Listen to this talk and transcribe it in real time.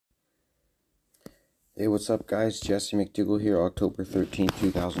Hey, what's up, guys? Jesse McDougall here, October 13th,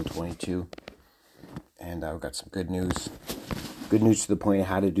 2022. And I've got some good news. Good news to the point of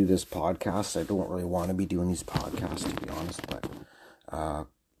how to do this podcast. I don't really want to be doing these podcasts, to be honest, but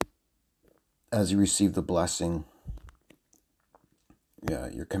as you receive the blessing,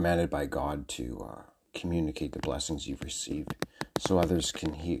 you're commanded by God to communicate the blessings you've received so others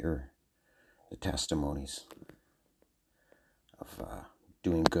can hear the testimonies of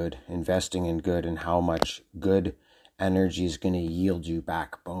doing good, investing in good, and how much good energy is going to yield you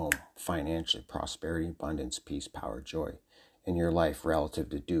back, boom, financially, prosperity, abundance, peace, power, joy in your life relative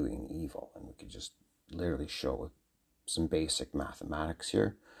to doing evil. And we could just literally show with some basic mathematics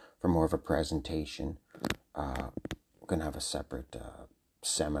here for more of a presentation. We're going to have a separate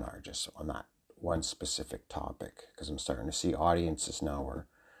seminar just on that one specific topic, because I'm starting to see audiences now where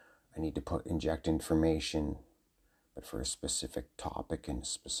I need to inject information, but for a specific topic in a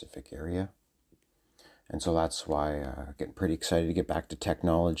specific area. And so that's why I'm getting pretty excited to get back to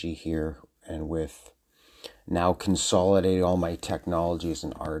technology here, and with now consolidating all my technology as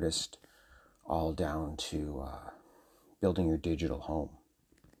an artist all down to building your digital home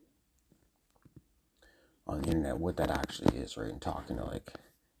on the internet, what that actually is, right? And talking to like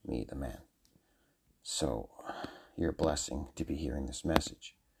me, the man. So you're a blessing to be hearing this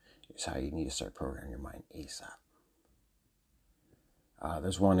message. It's how you need to start programming your mind ASAP.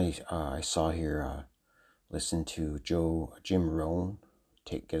 There's one I saw here. Listen to Jim Rohn.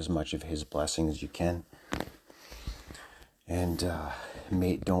 Get as much of his blessing as you can. And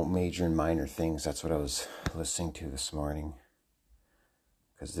don't major in minor things. That's what I was listening to this morning.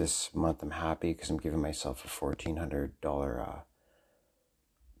 Because this month I'm happy because I'm giving myself a $1,400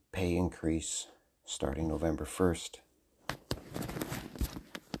 pay increase starting November 1st.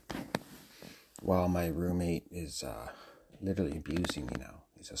 While my roommate is literally abusing me now.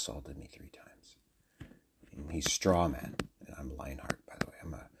 He's assaulted me 3 times. And he's straw man, and I'm Lionheart, by the way.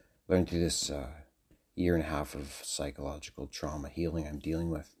 I'm learning through this year and a half of psychological trauma healing I'm dealing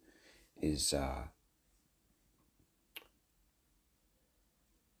with is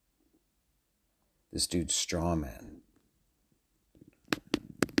this dude's straw man,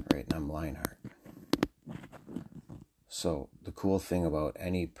 right? And I'm Lionheart. So the cool thing about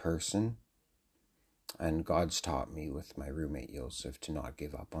any person, and God's taught me with my roommate Yosef to not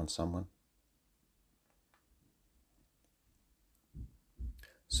give up on someone.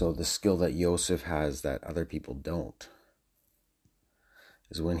 So the skill that Yosef has that other people don't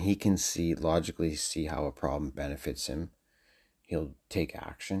is when he can logically see how a problem benefits him, he'll take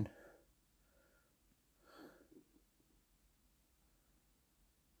action.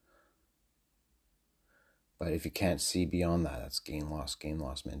 But if you can't see beyond that, that's gain loss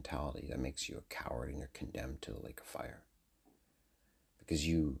mentality. That makes you a coward and you're condemned to the lake of fire. Because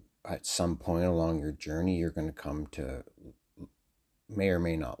at some point along your journey, you're going to come to, may or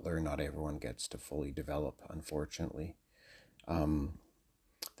may not learn, not everyone gets to fully develop, unfortunately,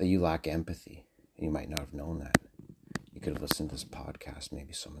 that you lack empathy. And you might not have known that. You could have listened to this podcast.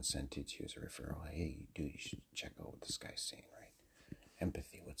 Maybe someone sent it to you as a referral. Hey, dude, you should check out what this guy's saying, right?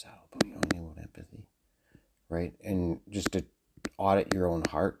 Empathy, what's that all about? You don't know about empathy? Right? And just to audit your own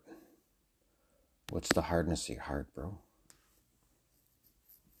heart. What's the hardness of your heart, bro?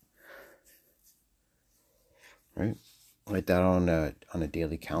 Right? Write that on a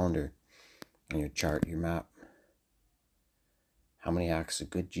daily calendar, on your chart, your map. How many acts of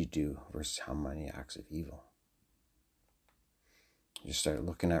good you do versus how many acts of evil. You start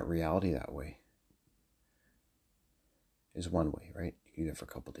looking at reality that way. Is one way, right? You can do that for a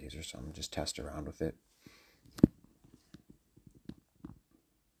couple days or something. Just test around with it.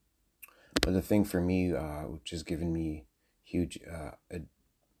 But the thing for me, which has given me huge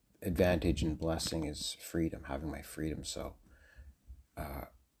advantage and blessing, is freedom, having my freedom. So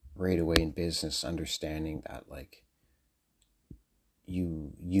right away in business, understanding that like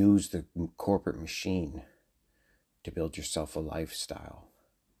you use the corporate machine to build yourself a lifestyle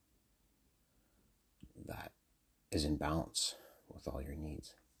that is in balance with all your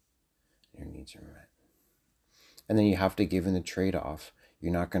needs. Your needs are met. And then you have to give in the trade-off.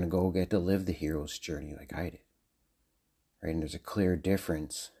 You're not going to go get to live the hero's journey like I did. Right? And there's a clear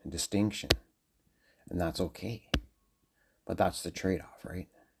difference and distinction. And that's okay. But that's the trade-off, right?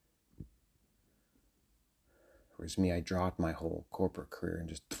 Whereas me, I dropped my whole corporate career and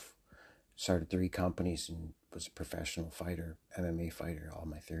just started 3 companies and was a professional fighter, MMA fighter, all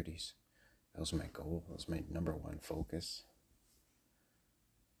my 30s. That was my goal. That was my number one focus.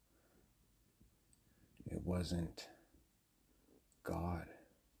 It wasn't God.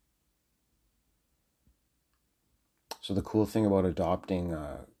 So the cool thing about adopting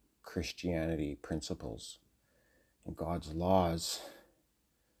Christianity principles and God's laws,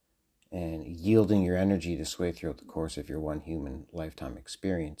 and yielding your energy this way throughout the course of your one human lifetime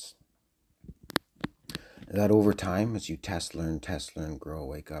experience, that over time, as you test, learn, grow,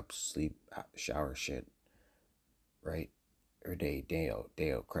 wake up, sleep, shower, shit, right? Every day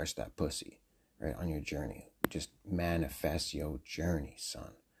out, crush that pussy, right? On your journey. Just manifest your journey,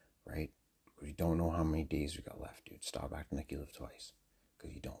 son, right? You don't know how many days we got left, dude. Stop acting like you live twice,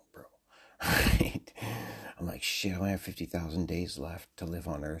 because you don't, bro. Right? I'm like, shit, I only have 50,000 days left to live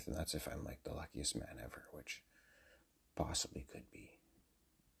on Earth, and that's if I'm like the luckiest man ever, which possibly could be.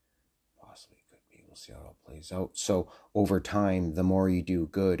 We'll see how it all plays out. So over time, the more you do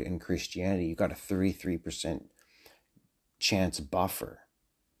good in Christianity, you got a 33% chance buffer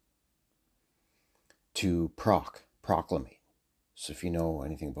to proclamate. So if you know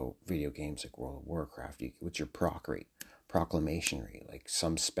anything about video games like World of Warcraft, what's your proclamation rate? Like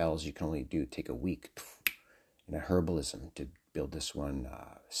some spells you can only take a week in a herbalism to build this one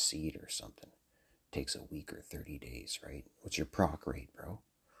seed or something. It takes a week or 30 days, right? What's your proc rate, bro?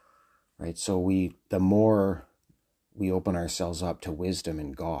 Right, so the more we open ourselves up to wisdom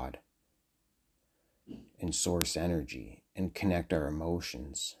and God and source energy and connect our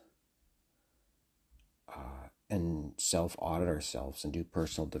emotions and self-audit ourselves and do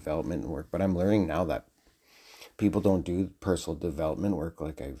personal development work. But I'm learning now that people don't do personal development work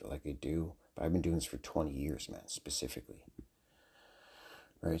like I do. But I've been doing this for 20 years, man, specifically.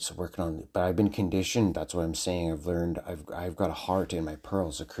 Right, so working on, but I've been conditioned. That's what I'm saying. I've learned. I've got a heart in my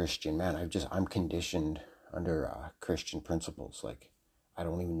pearls, a Christian man. I'm conditioned under Christian principles. Like, I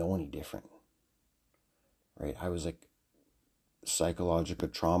don't even know any different. Right, I was like psychologically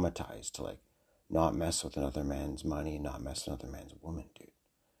traumatized to like not mess with another man's money, not mess with another man's woman, dude.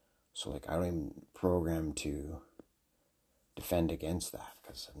 So like, I don't even program to defend against that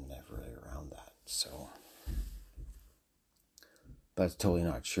because I'm never really around that. So. But it's totally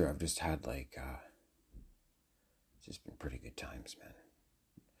not true. I've just had it's just been pretty good times, man.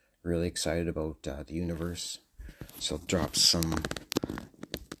 Really excited about the universe. So I'll drop some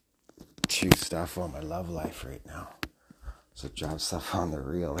true stuff on my love life right now. So drop stuff on the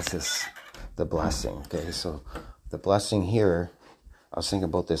real. This is the blessing. Okay, so the blessing here, I was thinking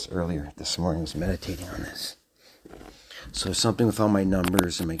about this earlier this morning. I was meditating on this. So something with all my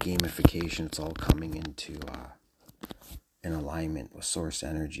numbers and my gamification, it's all coming into in alignment with source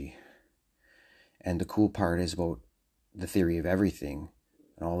energy. And the cool part is about the theory of everything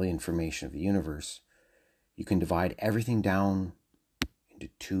and all the information of the universe. You can divide everything down into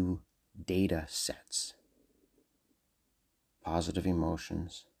 2 data sets. Positive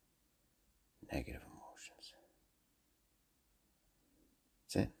emotions, negative emotions.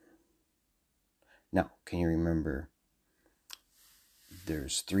 That's it. Now, can you remember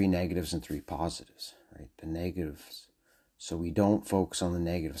there's 3 negatives and 3 positives, right? The negatives. So we don't focus on the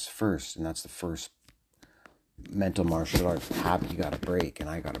negatives first, and that's the first mental martial art habit you got to break, and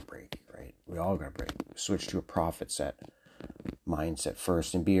I got to break, right? We all got to break. Switch to a profit set mindset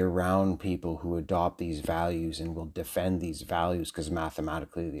first and be around people who adopt these values and will defend these values because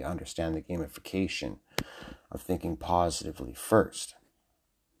mathematically they understand the gamification of thinking positively first.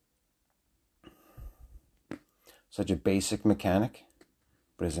 Such a basic mechanic,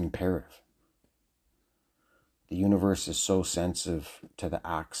 but is imperative. The universe is so sensitive to the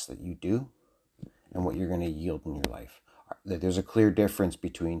acts that you do and what you're going to yield in your life. There's a clear difference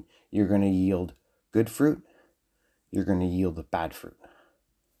between you're going to yield good fruit, you're going to yield the bad fruit.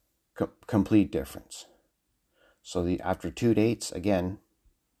 Complete difference. So after 2 dates, again,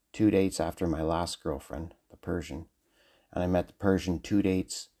 2 dates after my last girlfriend, the Persian, and I met the Persian 2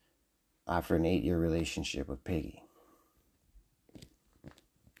 dates after an 8-year relationship with Piggy.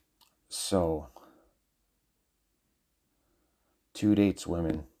 So 2 dates,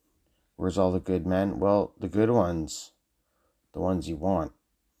 women. Where's all the good men? Well, the good ones, the ones you want,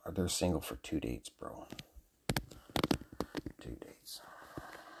 they're single for 2 dates, bro. 2 dates.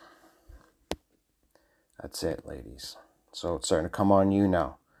 That's it, ladies. So it's starting to come on you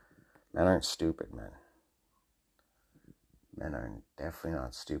now. Men aren't stupid, man. Men are definitely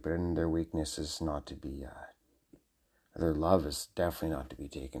not stupid, and their weakness is not to be, their love is definitely not to be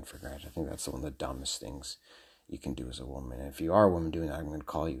taken for granted. I think that's one of the dumbest things you can do as a woman. And if you are a woman doing that, I'm going to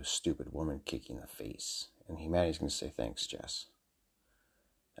call you a stupid woman, kick you in the face. And humanity's going to say, thanks, Jess.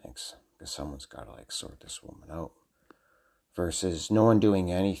 Thanks. Because someone's got to sort this woman out. Versus no one doing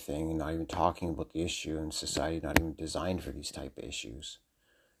anything and not even talking about the issue, and society not even designed for these type of issues.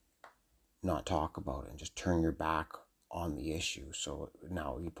 Not talk about it and just turn your back on the issue. So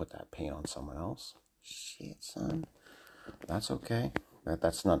now you put that pain on someone else. Shit, son. That's okay.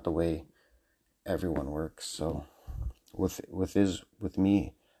 That's not the way everyone works. So with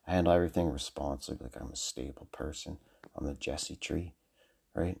me, I handle everything responsibly. Like, I'm a stable person. I'm the Jesse tree,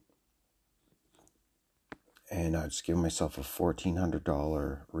 right? And I just give myself a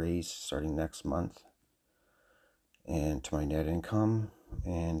 $1,400 raise starting next month, and to my net income,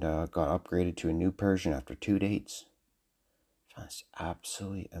 and got upgraded to a new Persian after 2 dates. Found this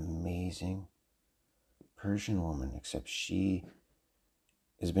absolutely amazing Persian woman, except she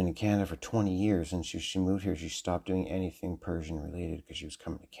has been in Canada for 20 years, and she moved here. She stopped doing anything Persian related because she was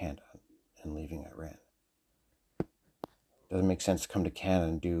coming to Canada and leaving Iran. Doesn't make sense to come to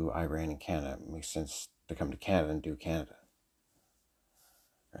Canada and do Iran and Canada. It makes sense to come to Canada and do Canada.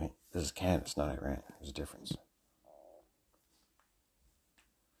 Right? This is Canada, it's not Iran. There's a difference.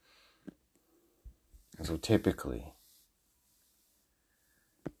 And so typically,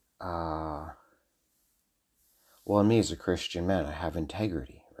 well, me as a Christian man, I have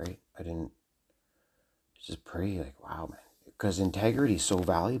integrity, right? I didn't just pray like, wow, man. Because integrity is so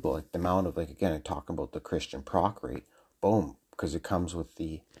valuable. Like the amount of, like, again, I'm talking about the Christian proc rate. Boom. Because it comes with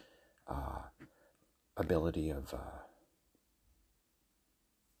the ability of,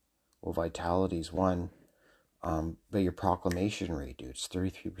 well, vitality is one. But your proclamation rate, dude, it's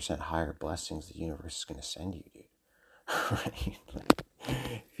 33% higher blessings the universe is going to send you, dude. Right?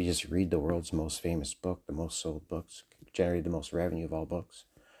 If you just read the world's most famous book, the most sold books, generated the most revenue of all books,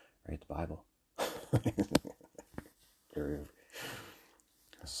 right? The Bible.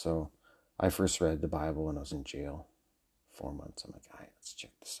 So I first read the Bible when I was in jail, 4 months. I'm like, all right, let's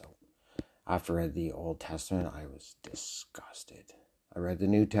check this out. After I read the Old Testament, I was disgusted. I read the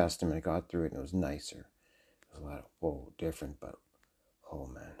New Testament, I got through it, and it was nicer. It was a lot of, different, but, oh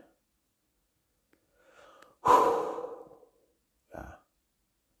man. Yeah,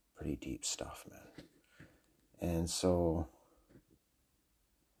 pretty deep stuff, man. And so,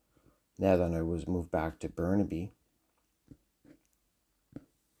 yeah, then I was moved back to Burnaby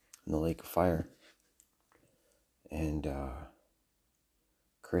in the Lake of Fire. And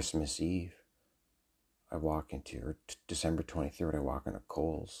Christmas Eve, I walk into, or December 23rd, I walk into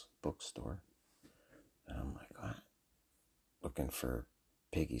Kohl's bookstore. And I'm like, what? Looking for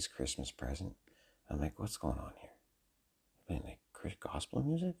Piggy's Christmas present. I'm like, what's going on here? Playing like gospel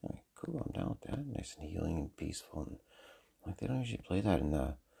music? I'm like, cool, I'm down with that. Nice and healing and peaceful. And I'm like, they don't usually play that in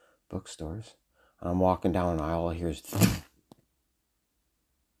the bookstores. And I'm walking down an aisle, all I hear is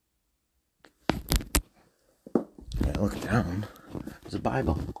I look down, there's a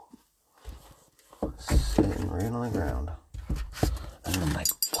Bible sitting right on the ground. And I'm like,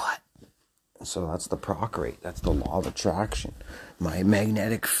 what? So that's the proc rate. That's the law of attraction. My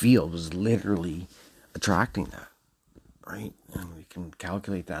magnetic field was literally attracting that, right? And we can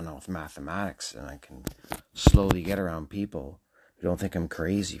calculate that now with mathematics, and I can slowly get around people who don't think I'm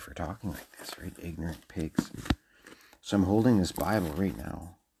crazy for talking like this, right? Ignorant pigs. So I'm holding this Bible right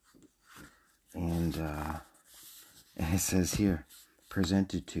now, and it says here,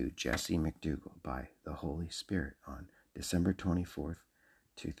 presented to Jesse McDougall by the Holy Spirit on December 24th,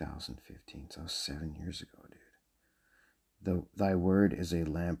 2015. So 7 years ago, dude. Thy word is a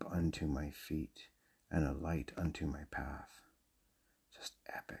lamp unto my feet and a light unto my path. Just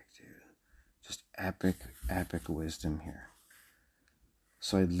epic, dude. Just epic wisdom here.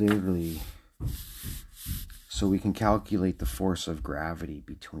 So so we can calculate the force of gravity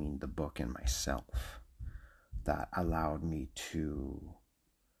between the book and myself that allowed me to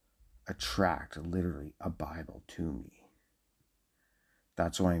attract literally a Bible to me.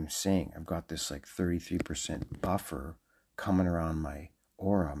 That's why I'm saying I've got this like 33% buffer coming around my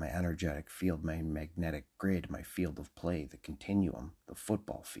aura, my energetic field, my magnetic grid, my field of play, the continuum, the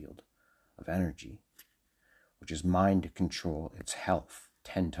football field of energy, which is mine to control its health,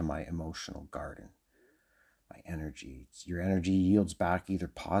 tend to my emotional garden, my energy. Your energy yields back either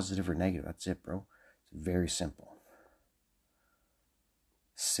positive or negative. That's it, bro. It's very simple.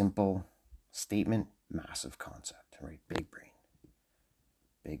 Simple statement, massive concept, right? Big brain.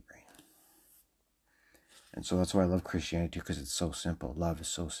 Big brain. And so that's why I love Christianity, because it's so simple. Love is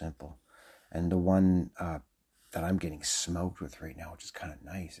so simple. And the one that I'm getting smoked with right now, which is kind of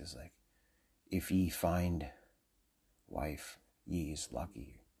nice, is like, if ye find wife, ye is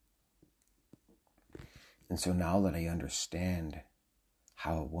lucky. And so now that I understand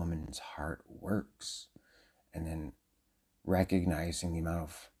how a woman's heart works, and then recognizing the amount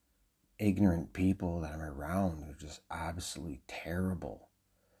of ignorant people that I'm around who are just absolutely terrible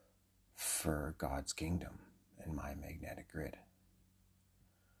for God's kingdom and my magnetic grid.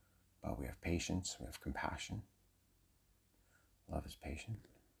 But we have patience, we have compassion. Love is patient.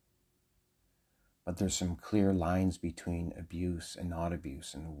 but there's some clear lines between abuse and not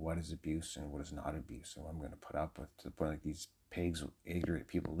abuse, and what is abuse and what is not abuse, and what I'm going to put up with, to the point like these pigs, ignorant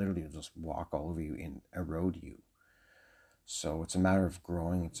people, literally will just walk all over you and erode you. So it's a matter of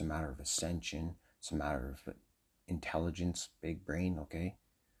growing, it's a matter of ascension, it's a matter of intelligence, big brain, okay?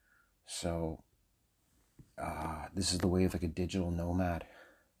 So this is the way of like a digital nomad.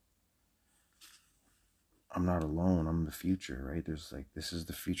 I'm not alone, I'm the future, right? There's like, this is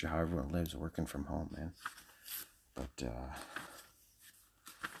the future, how everyone lives, working from home, man. But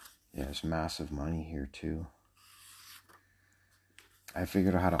yeah, there's massive money here too. I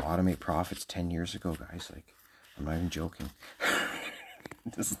figured out how to automate profits 10 years ago, guys. Like, I'm not even joking.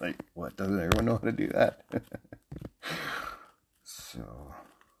 Just like, what? Doesn't everyone know how to do that? So,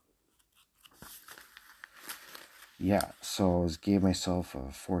 yeah. So I gave myself a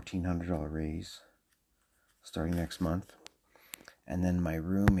 $1,400 raise starting next month. And then my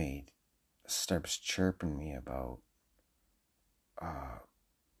roommate starts chirping me about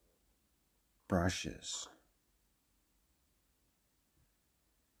brushes.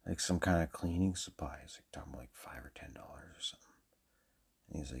 Like some kind of cleaning supplies. Like talking about like $5 or $10 or something.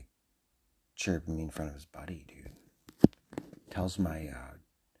 And he's like chirping me in front of his buddy, dude. Tells my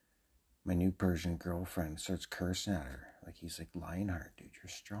new Persian girlfriend, starts cursing at her. Like he's like, Lionheart, dude, you're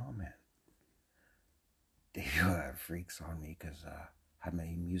strong, man. Dude, freaks on me because I had my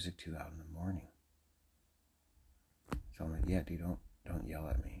music too loud in the morning. So I'm like, yeah, dude, don't yell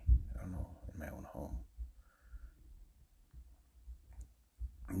at me. I don't know, in my own home.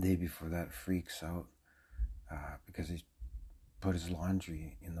 The day before that, freaks out because he put his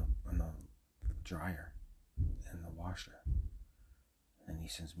laundry in the dryer and the washer. And he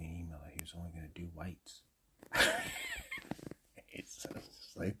sends me an email that he was only going to do whites. It's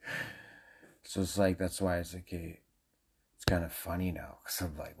like, that's why it's like, it's kind of funny now. Because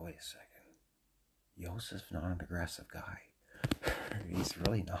I'm like, wait a second. Yosef's not an aggressive guy. He's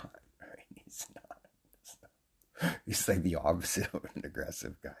really not. Right? He's not. He's like the opposite of an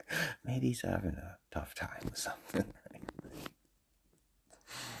aggressive guy. Maybe he's having a tough time with something. Right?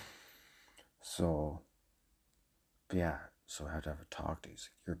 So, yeah. So I have to have a talk to you. He's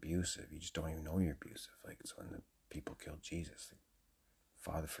like, you're abusive. You just don't even know you're abusive. Like, it's when the people killed Jesus. Like,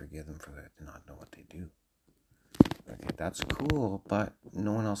 Father, forgive them for that, to not know what they do. Okay, that's cool, but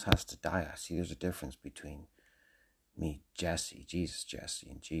no one else has to die. I see there's a difference between me, Jesse, Jesse,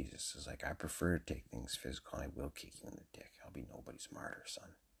 and Jesus. Is like, I prefer to take things physical, and I will kick you in the dick. I'll be nobody's martyr, son.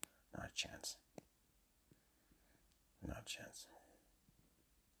 Not a chance. Not a chance.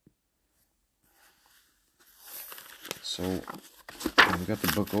 So, we got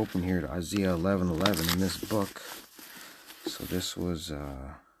the book open here to Isaiah 11:11 in this book. So this was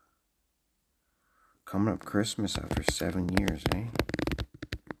coming up Christmas after 7 years, eh?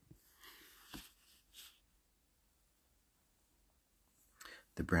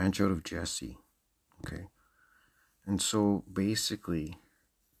 The branch out of Jesse, okay? And so basically,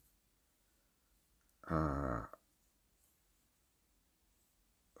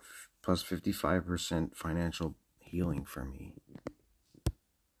 plus 55% financial healing for me.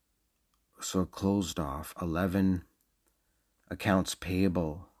 So it closed off 11 accounts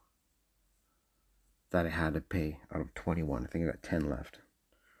payable that I had to pay out of 21. I think I got 10 left.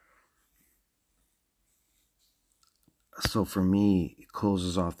 So for me, it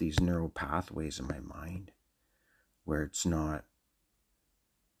closes off these neural pathways in my mind where it's not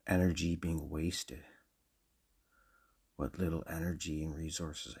energy being wasted. What little energy and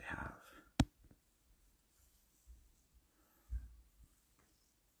resources I have.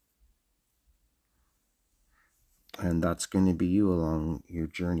 And that's going to be you along your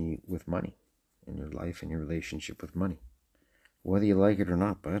journey with money, in your life and your relationship with money, whether you like it or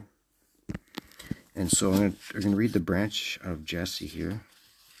not, bud. And so I'm going to read the branch of Jesse here.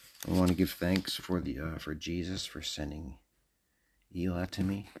 I want to give thanks for Jesus for sending Ela to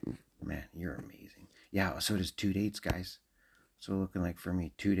me. Man, you're amazing. Yeah, so it is 2 dates, guys. So looking like for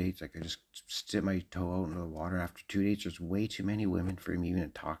me, 2 dates. Like I just stick my toe out into the water. After 2 dates, there's way too many women for me even to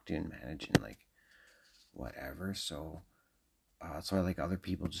talk to and manage and like whatever. So I like other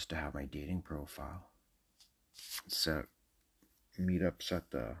people just to have my dating profile. Set meetups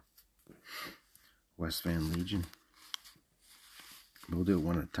at the West Van Legion. We'll do it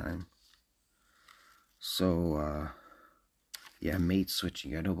one at a time. So, yeah, mate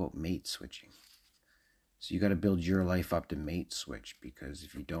switching. I know about mate switching. So you got to build your life up to mate switch, because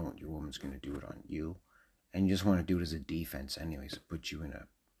if you don't, your woman's going to do it on you. And you just want to do it as a defense anyways. It puts you in a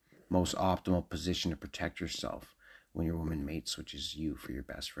most optimal position to protect yourself when your woman mate switches you for your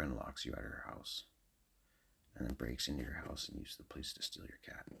best friend, locks you out of her house, and then breaks into your house and uses the police to steal your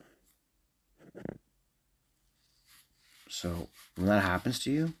cat. So when that happens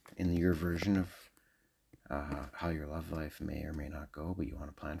to you in your version of how your love life may or may not go, but you want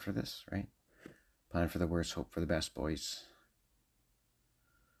to plan for this, right? Plan for the worst, hope for the best, boys.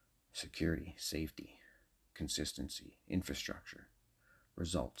 Security, safety, consistency, infrastructure,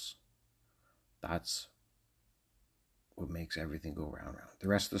 results. That's what makes everything go round. The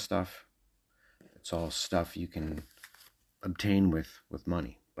rest of the stuff, it's all stuff you can obtain with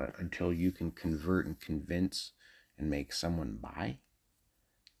money. But until you can convert and convince and make someone buy,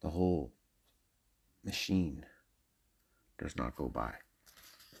 the whole machine does not go by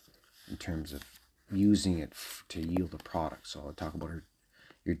in terms of using it to yield a product. So I'll talk about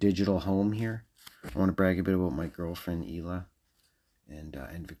your digital home here. I want to brag a bit about my girlfriend Ela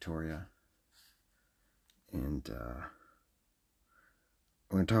and Victoria, and I'm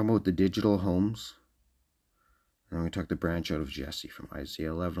going to talk about the digital homes. And I'm going to talk the branch out of Jesse from Isaiah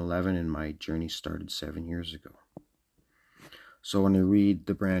 11:11, and my journey started 7 years ago. So when I read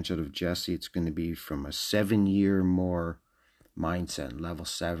the branch out of Jesse, it's going to be from a 7-year more mindset. And level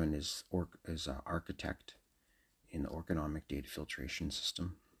 7 is architect in the ergonomic data filtration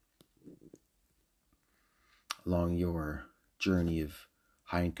system. Along your journey of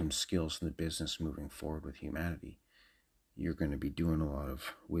high income skills in the business moving forward with humanity, you're going to be doing a lot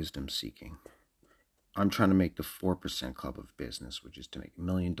of wisdom seeking. I'm trying to make the 4% club of business, which is to make $1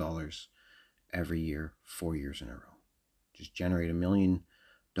 million every year, 4 years in a row. Just generate $1 million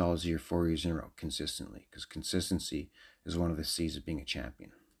a year, 4 years in a row, consistently. Because consistency is one of the C's of being a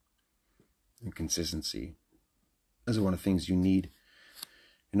champion. And consistency is one of the things you need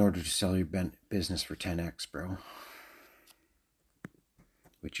in order to sell your business for 10x, bro.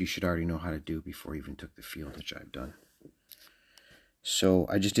 Which you should already know how to do before you even took the field, which I've done. So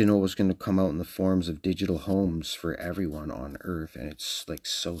I just didn't know what was going to come out in the forms of digital homes for everyone on Earth. And it's like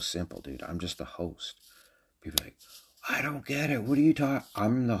so simple, dude. I'm just the host. People are like, I don't get it. What are you talking?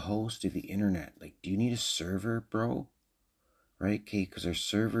 I'm the host of the internet. Like, do you need a server, bro? Right? Okay, because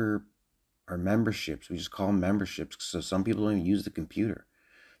our memberships, we just call them memberships. So some people don't even use the computer.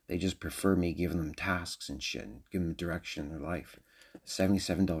 They just prefer me giving them tasks and shit and giving them direction in their life.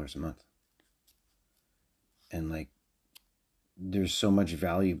 $77 a month. And like, there's so much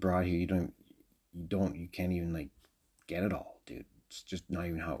value brought here. You can't even like get it all, dude. It's just not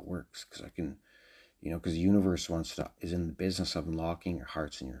even how it works. Because I can, because the universe is in the business of unlocking your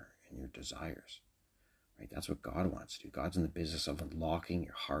hearts and your desires, right? That's what God wants to do. God's in the business of unlocking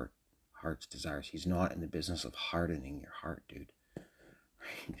your heart's desires. He's not in the business of hardening your heart, dude.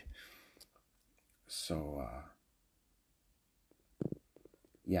 Right? So,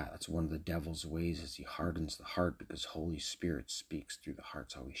 yeah, that's one of the devil's ways, is he hardens the heart, because Holy Spirit speaks through the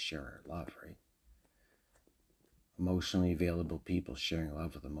hearts, how we share our love, right? Emotionally available people sharing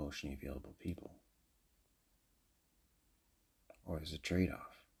love with emotionally available people. Or there's a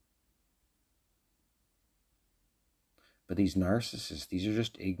trade-off. But these narcissists, these are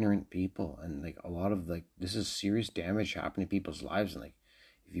just ignorant people. And like a lot of this is serious damage happening to people's lives. And like,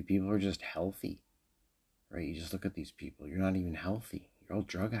 if you people are just healthy, right? You just look at these people. You're not even healthy. You're all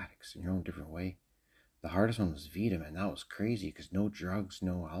drug addicts in your own different way. The hardest one was Vita, man. That was crazy because no drugs,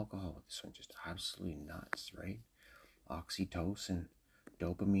 no alcohol. This one just absolutely nuts, right? Oxytocin,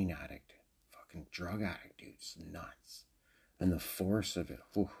 dopamine addict, fucking drug addict, dude. It's nuts. And the force of it,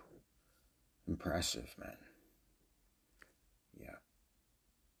 whew, impressive, man. Yeah.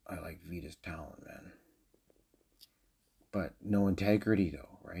 I like Vita's talent, man. But no integrity,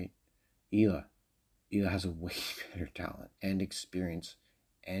 though, right? Ela has a way better talent and experience,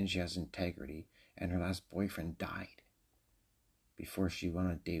 and she has integrity, and her last boyfriend died. Before she went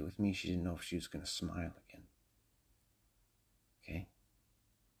on a date with me, she didn't know if she was going to smile again. Okay?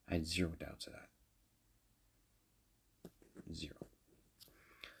 I had zero doubts of that. Zero.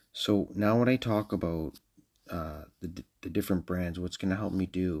 So now when I talk about the different brands, what's going to help me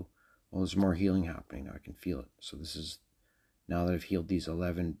do, well, there's more healing happening now. I can feel it. So this is, now that I've healed these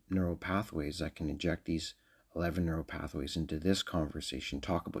 11 neural pathways, I can inject these 11 neural pathways into this conversation.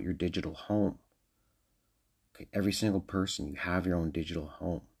 Talk about your digital home. Okay, every single person, you have your own digital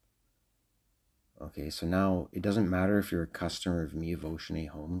home. Okay, so now it doesn't matter if you're a customer of me, of Ocean A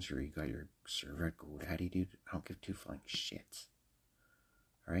Homes, or you got your server at GoDaddy, dude. I don't give two flying shits.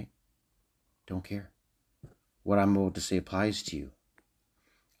 All right? Don't care. What I'm about to say applies to you.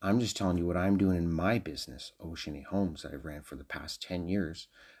 I'm just telling you what I'm doing in my business, Ocean A Homes, that I've ran for the past 10 years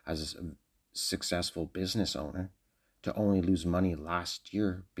as a successful business owner, to only lose money last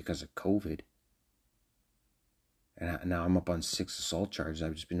year because of COVID. And now I'm up on 6 assault charges.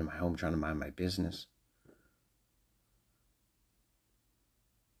 I've just been in my home trying to mind my business.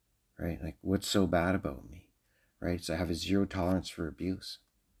 Right? Like, what's so bad about me? right? So I have a zero tolerance for abuse.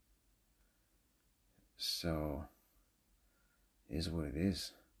 So it is what it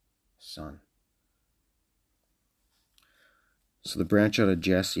is, son. So the branch out of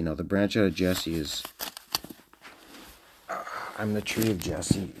Jesse, the branch out of Jesse is, I'm the tree of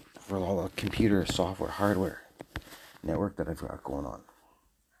Jesse for all the computer, software, hardware, network that I've got going on.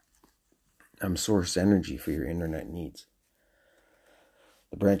 I'm source energy for your internet needs.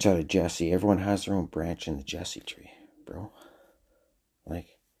 The branch out of Jesse, everyone has their own branch in the Jesse tree, bro.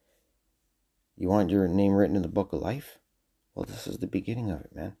 Like, you want your name written in the book of life? Well, this is the beginning of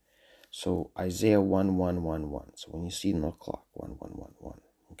it, man. So Isaiah 1:1:1:1. So when you see in the clock, 1:1:1:1,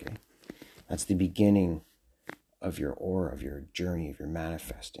 okay? That's the beginning of your aura, of your journey, of your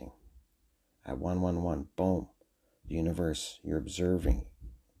manifesting. At 1:1:1, boom. The universe, you're observing,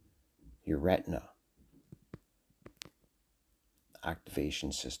 your retina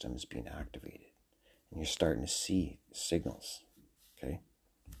activation system is being activated. And you're starting to see signals, okay?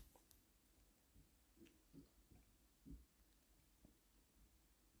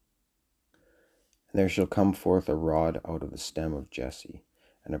 And there shall come forth a rod out of the stem of Jesse,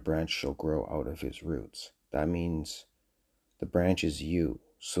 and a branch shall grow out of his roots. That means the branch is you.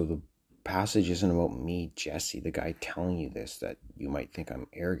 So the passage isn't about me, Jesse, the guy telling you this, that you might think I'm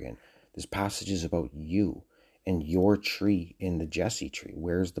arrogant. This passage is about you and your tree in the Jesse tree.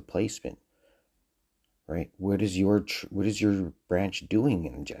 Where's the placement? Right? What is your branch doing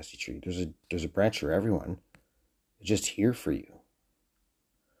in the Jesse tree? There's a branch for everyone. It's just here for you.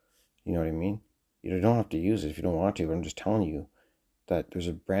 You know what I mean? You don't have to use it if you don't want to, but I'm just telling you that there's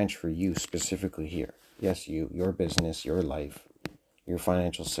a branch for you specifically here. Yes, you, your business, your life, your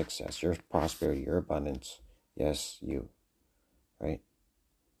financial success, your prosperity, your abundance. Yes, you. Right?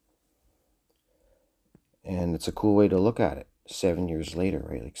 And it's a cool way to look at it 7 years later,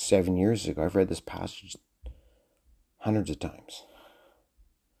 right? Like 7 years ago, I've read this passage hundreds of times.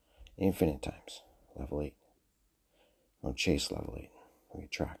 Infinite times. Level 8. Don't chase level 8. We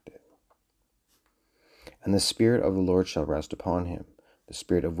attract it. And the Spirit of the Lord shall rest upon him, the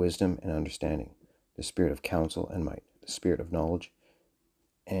Spirit of wisdom and understanding, the Spirit of counsel and might, the Spirit of knowledge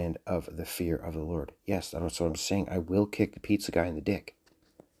and of the fear of the Lord. Yes, that's what I'm saying. I will kick the pizza guy in the dick.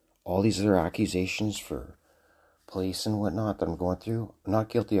 All these other accusations for police and whatnot that I'm going through, I'm not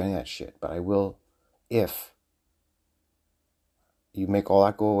guilty of any of that shit, but I will, if you make all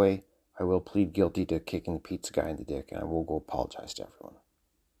that go away, I will plead guilty to kicking the pizza guy in the dick, and I will go apologize to everyone.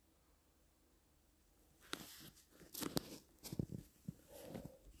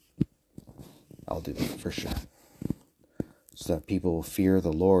 I'll do that for sure. So that people will fear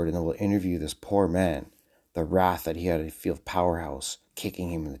the Lord and they will interview this poor man, the wrath that he had to feel powerhouse,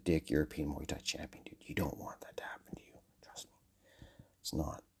 kicking him in the dick, European Muay Thai champion, dude. You don't want that to happen to you. Trust me. It's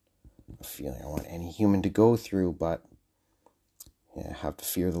not a feeling I want any human to go through, but have to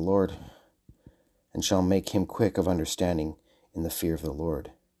fear the Lord, and shall make him quick of understanding in the fear of the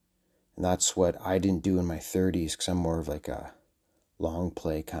Lord. And that's what I didn't do in my 30s, because I'm more of like a long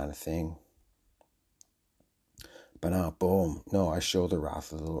play kind of thing. But now, boom, no, I show the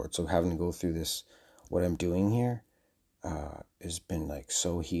wrath of the Lord. So having to go through this, what I'm doing here, has been like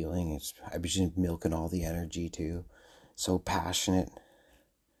so healing. I've been milking all the energy too. So passionate.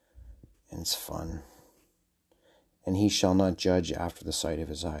 And it's fun. And he shall not judge after the sight of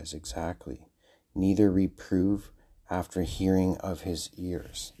his eyes. Exactly. Neither reprove after hearing of his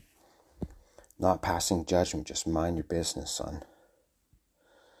ears. Not passing judgment, just mind your business, son.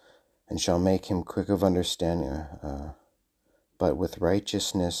 And shall make him quick of understanding, but with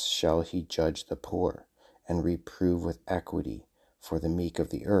righteousness shall he judge the poor, and reprove with equity for the meek of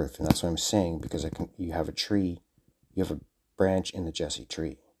the earth. And that's what I'm saying, because you have a tree, you have a branch in the Jesse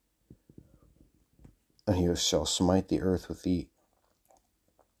tree. And he shall smite the earth with the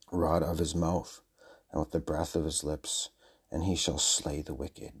rod of his mouth, and with the breath of his lips, and he shall slay the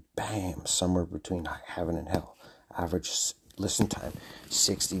wicked. Bam! Somewhere between heaven and hell. Average listen time,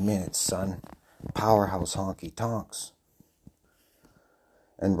 60 minutes, son. Powerhouse honky tonks.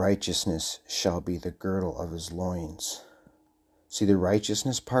 And righteousness shall be the girdle of his loins. See, the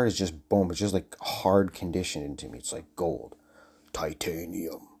righteousness part is just boom. It's just like hard conditioned into me. It's like gold,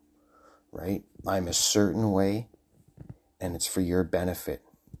 titanium, right? I'm a certain way, and it's for your benefit.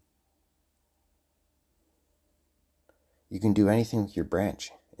 You can do anything with your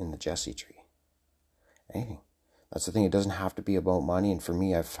branch in the Jesse tree. Anything. That's the thing. It doesn't have to be about money. And for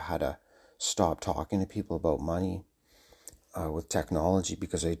me, I've had to stop talking to people about money with technology,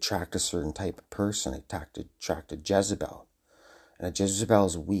 because I attract a certain type of person. I attract a Jezebel. And a Jezebel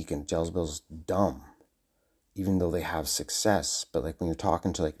is weak, and Jezebel is dumb, even though they have success. But like when you're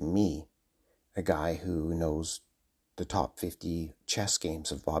talking to like me, a guy who knows the top 50 chess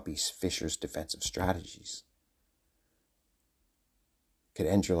games of Bobby Fischer's defensive strategies. Could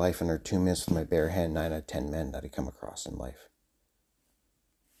end your life under 2 minutes with my bare hand, 9 out of 10 men that I come across in life.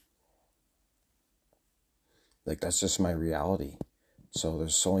 Like, that's just my reality. So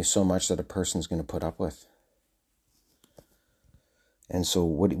there's only so much that a person's going to put up with. And so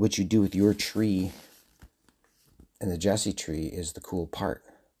what you do with your tree and the Jesse tree is the cool part.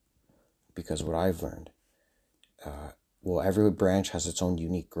 Because what I've learned, every branch has its own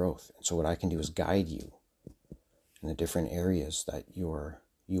unique growth. And so what I can do is guide you in the different areas that you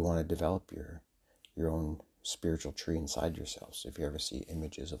want to develop your own spiritual tree inside yourself. So if you ever see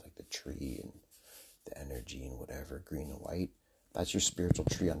images of like the tree and the energy and whatever, green and white, that's your spiritual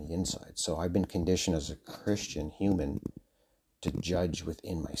tree on the inside. So I've been conditioned as a Christian human to judge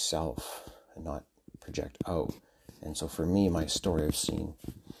within myself and not project out. And so for me, my story, I've seen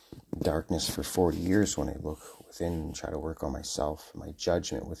darkness for 40 years when I look within and try to work on myself, my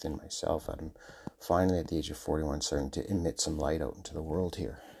judgment within myself. I'm finally at the age of 41 starting to emit some light out into the world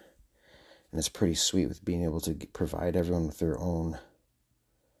here. And it's pretty sweet with being able to provide everyone with their own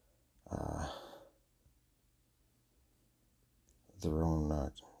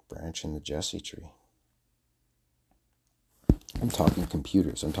branch in the Jesse tree. I'm talking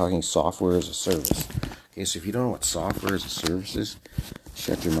computers. I'm talking software as a service. Okay, so if you don't know what software as a service is,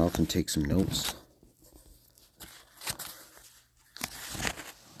 shut your mouth and take some notes.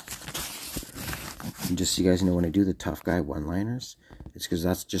 And just so you guys know, when I do the tough guy one-liners, it's because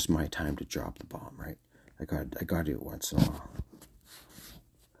that's just my time to drop the bomb, right? I got to do it once in a while.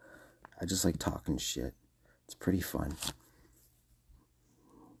 I just like talking shit. It's pretty fun.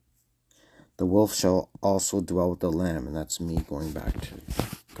 The wolf shall also dwell with the lamb, and that's me going back to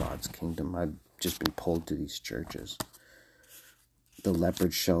God's kingdom. I've just been pulled to these churches. The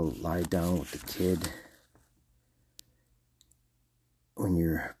leopard shall lie down with the kid. When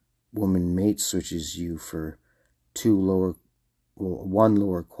your woman mate switches you for one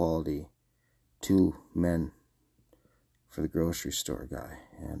lower quality, 2 men for the grocery store guy,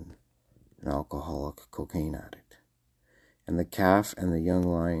 and an alcoholic cocaine addict. And the calf and the young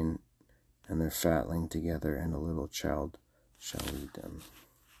lion and their fatling together, and a little child shall lead them.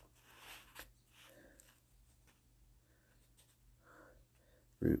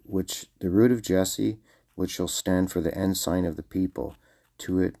 Which the root of Jesse, which shall stand for the ensign of the people,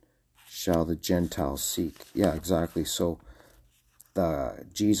 to it shall the Gentiles seek. Yeah, exactly. So the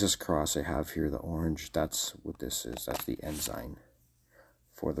Jesus cross I have here, the orange, that's what this is. That's the ensign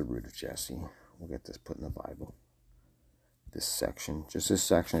for the root of Jesse. We'll get this put in the Bible. This section, just this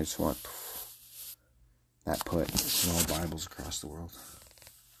section, I just want that put in all Bibles across the world.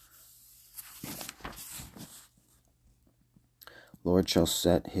 Lord shall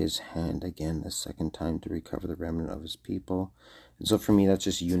set his hand again the second time to recover the remnant of his people. And so for me, that's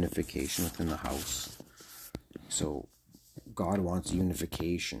just unification within the house. So God wants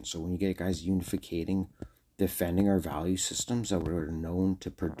unification. So when you get guys unificating, defending our value systems that we're known to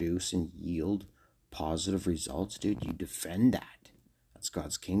produce and yield positive results, dude, you defend that. That's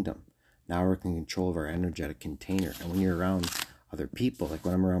God's kingdom. Now we're in control of our energetic container. And when you're around other people, like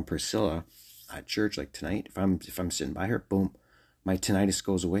when I'm around Priscilla at church, like tonight, if I'm sitting by her, boom, my tinnitus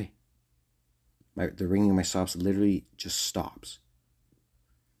goes away. The ringing of my stops literally just stops.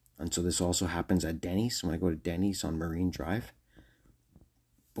 And so this also happens at Denny's. When I go to Denny's on Marine Drive,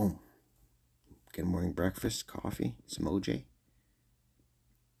 boom, get a morning breakfast, coffee, some OJ,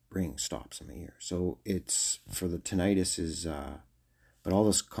 ring stops in my ear. So it's for the tinnitus is, but all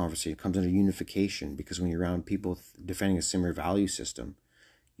this conversation comes under unification, because when you're around people defending a similar value system,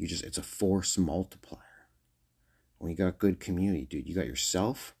 it's a force multiplier. When you got good community, dude, you got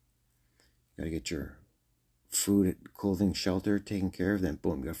yourself, you got to get your food, clothing, shelter taken care of, then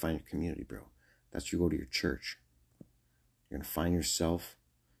boom, you got to find your community, bro. That's where you go to your church. You're going to find yourself.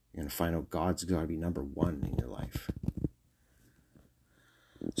 You're going to find out God's got to be number one in your life.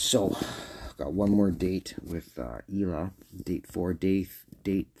 So, got one more date with Elah. Date 4.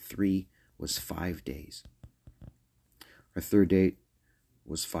 Date 3 was 5 days. Our third date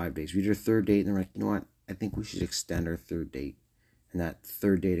was 5 days. We did our third date, and then we're like, you know what? I think we should extend our third date. And that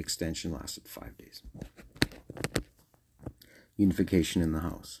third date extension lasted 5 days. Unification in the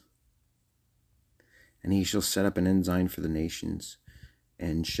house. And he shall set up an ensign for the nations,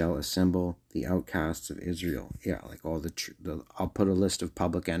 and shall assemble the outcasts of Israel. Yeah, like all I'll put a list of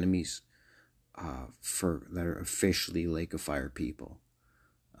public enemies that are officially Lake of Fire people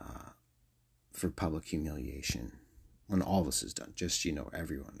for public humiliation. When all this is done, just,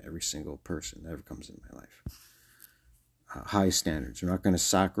 everyone, every single person that ever comes in my life. High standards. We're not going to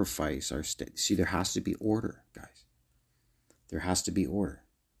sacrifice our see, there has to be order, guys. There has to be order.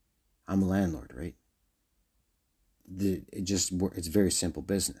 I'm a landlord, right? It's very simple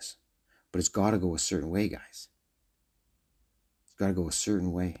business. But it's got to go a certain way, guys. It's got to go a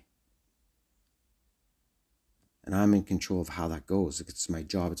certain way. And I'm in control of how that goes. It's my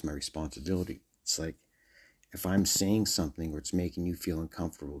job. It's my responsibility. It's like, if I'm saying something or it's making you feel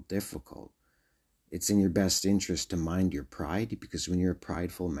uncomfortable, difficult, it's in your best interest to mind your pride, because when you're a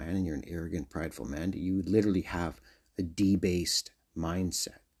prideful man and you're an arrogant, prideful man, you would literally have a debased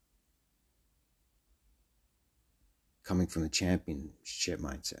mindset coming from the championship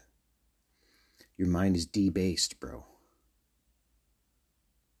mindset. Your mind is debased, bro.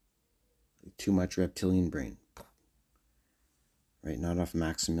 Too much reptilian brain. Right? Not enough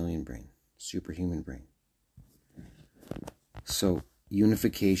Maximilian brain. Superhuman brain. So,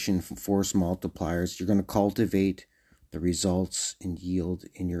 unification, force multipliers. You're going to cultivate the results and yield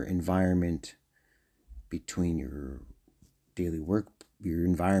in your environment between your daily work, your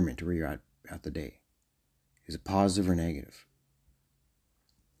environment where you're at the day. Is it positive or negative?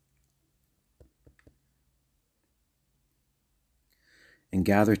 And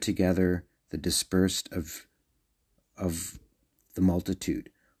gather together the dispersed of the multitude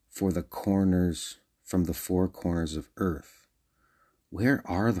from the four corners of earth. Where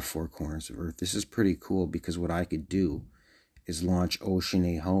are the four corners of earth? This is pretty cool, because what I could do is launch Ocean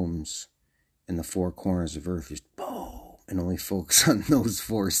A Homes in the four corners of earth, just boom, and only focus on those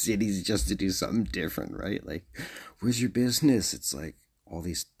four cities just to do something different, right? Like, where's your business? It's like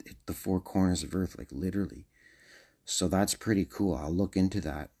the four corners of earth, like literally. So that's pretty cool. I'll look into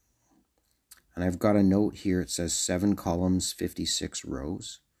that. And I've got a note here. It says 7 columns, 56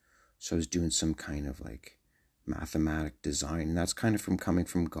 rows. So I was doing some kind of like mathematic design. And that's kind of coming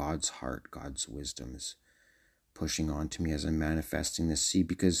from God's heart. God's wisdom is pushing on to me as I'm manifesting this. See,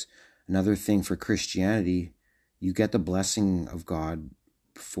 because another thing for Christianity, you get the blessing of God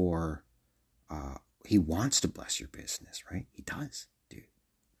for, he wants to bless your business, right? He does, dude.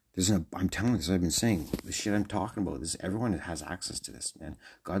 I'm telling you, as I've been saying, the shit I'm talking about, everyone has access to this, man.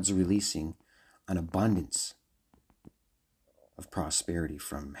 God's releasing an abundance of prosperity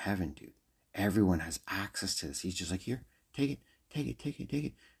from heaven, dude. Everyone has access to this. He's just like, here, take it.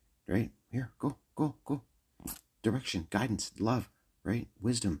 Right? Here, go. Direction, guidance, love, right?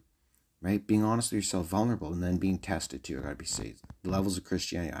 Wisdom, right? Being honest with yourself, vulnerable, and then being tested too. I gotta be saved. The levels of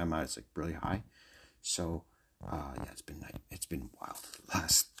Christianity I'm at, it's like really high. So, yeah, it's been wild.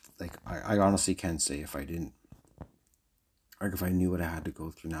 I honestly can say if I knew what I had to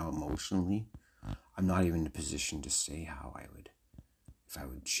go through now emotionally, I'm not even in a position to say if I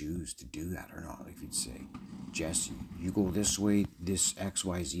would choose to do that or not. Like, if you'd say, Jesse, you go this way, this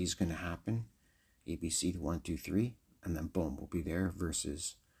XYZ is going to happen, ABC to 1, 2, 3, and then boom, we'll be there,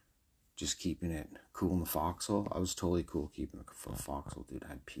 versus just keeping it cool in the foxhole. I was totally cool keeping the foxhole, dude. I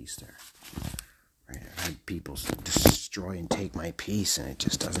had peace there. Right? I had people destroy and take my peace, and it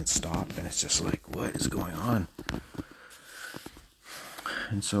just doesn't stop, and it's just like, what is going on?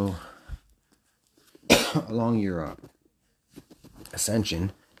 And so, along your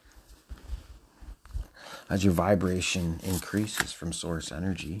ascension, as your vibration increases from source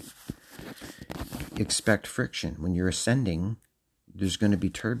energy, expect friction. When you're ascending, there's going to be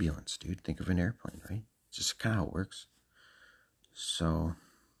turbulence, dude. Think of an airplane, right? It's just kind of how it works. So,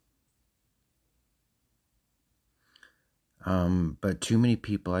 but too many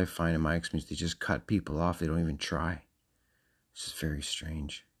people, I find in my experience, they just cut people off. They don't even try. This is very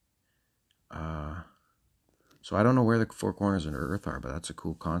strange. So I don't know where the four corners of earth are, but that's a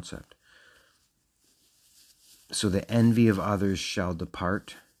cool concept. So the envy of others shall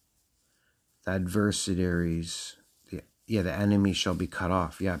depart. The adversaries, the enemy shall be cut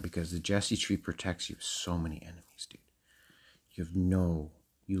off. Yeah, because the Jesse tree protects you with so many enemies, dude.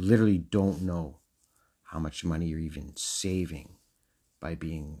 You literally don't know how much money you're even saving by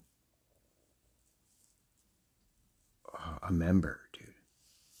being a member, dude.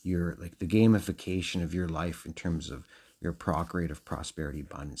 You're like the gamification of your life in terms of your procreative prosperity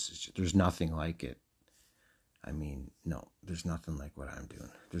abundance. There's nothing like it. I mean, no, there's nothing like what I'm doing.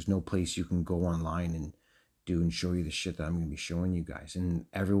 There's no place you can go online and do and show you the shit that I'm going to be showing you guys. And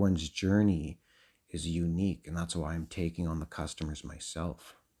everyone's journey is unique, and that's why I'm taking on the customers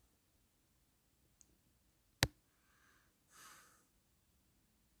myself.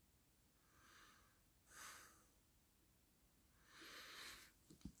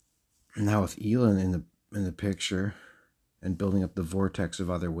 Now with Elin in the picture and building up the vortex of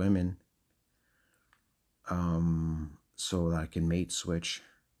other women, so that I can mate switch.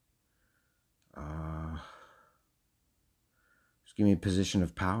 Just give me a position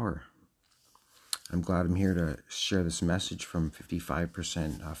of power. I'm glad I'm here to share this message from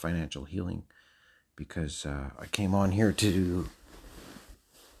 55% Financial Healing, because I came on here to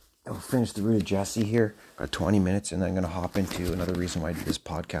finish the Root of Jesse here. Got 20 minutes, and then I'm going to hop into another reason why I do this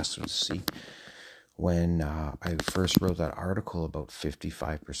podcast, so to see. When I first wrote that article about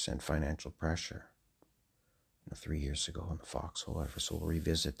 55% financial pressure 3 years ago in the Foxhole, so we'll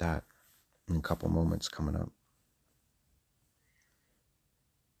revisit that in a couple moments coming up.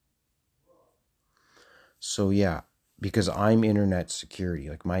 So yeah, because I'm internet security,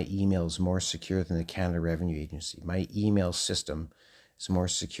 like my email is more secure than the Canada Revenue Agency. My email system is more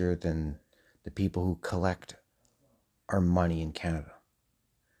secure than the people who collect our money in Canada.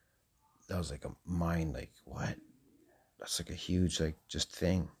 That was like a mind, like, what? That's like a huge, like, just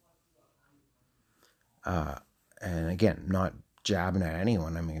thing. And again, not jabbing at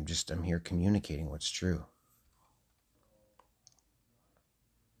anyone. I mean, I'm here communicating what's true.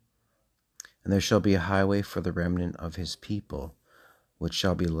 And there shall be a highway for the remnant of his people, which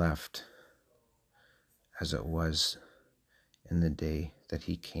shall be left as it was in the day that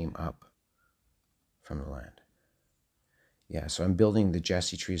he came up from the land. Yeah, so I'm building the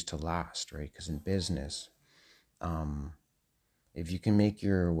Jesse trees to last, right? Because in business, if you can make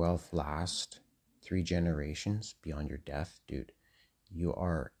your wealth last 3 generations beyond your death, dude, you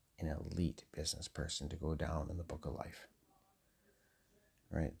are an elite business person to go down in the book of life,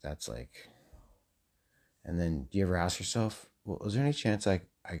 right? That's like, and then do you ever ask yourself, well, is there any chance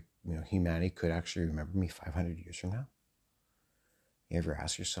humanity could actually remember me 500 years from now? You ever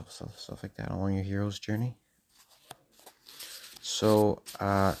ask yourself stuff like that along your hero's journey? So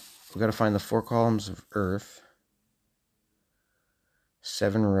we got to find the 4 columns of Earth,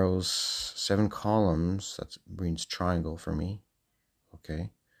 7 rows, 7 columns. That means triangle for me.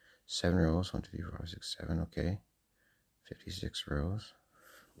 Okay, 7 rows. 1, 2, 3, 4, 5, 6, 7. Okay, 56 rows.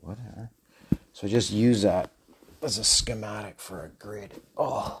 Whatever. So just use that as a schematic for a grid.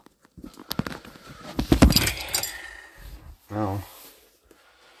 Oh. Okay. Now,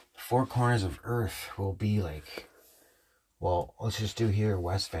 4 corners of Earth will be like, well, let's just do here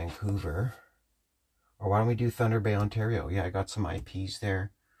West Vancouver. Or why don't we do Thunder Bay, Ontario? Yeah, I got some IPs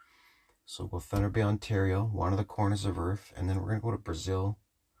there. So we'll go Thunder Bay, Ontario, one of the corners of Earth. And then we're going to go to Brazil.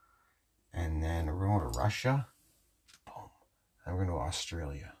 And then we're going to go to Russia. Boom. And we're going to go to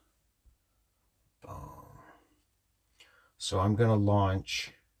Australia. Boom. So I'm going to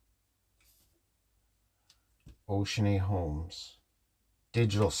launch Ocean A Homes.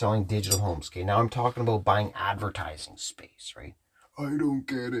 Selling digital homes. Okay, now I'm talking about buying advertising space, right? I don't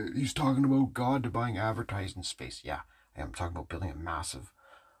get it. He's talking about God to buying advertising space. Yeah, I'm talking about building a massive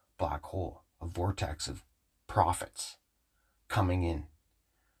black hole, a vortex of profits coming in.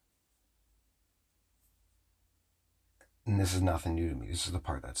 And this is nothing new to me. This is the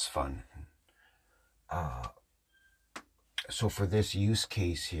part that's fun. So for this use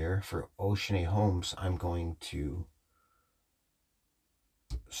case here, for Ocean A Homes, I'm going to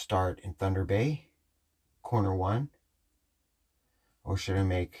start in Thunder Bay, corner 1. Or should I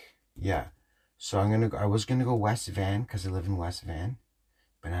make, yeah. So I was going to go West Van because I live in West Van.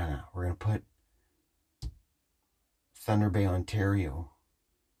 But no, we're going to put Thunder Bay, Ontario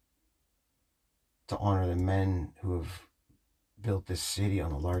to honor the men who have built this city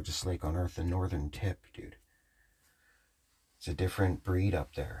on the largest lake on Earth, the northern tip, dude. It's a different breed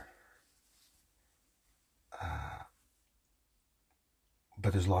up there.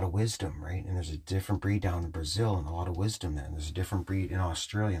 But there's a lot of wisdom, right? And there's a different breed down in Brazil and a lot of wisdom there. And there's a different breed in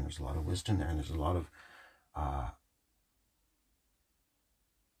Australia and there's a lot of wisdom there. And there's a lot of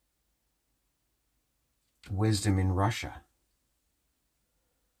wisdom in Russia.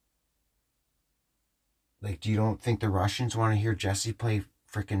 Like, you don't think the Russians want to hear Jesse play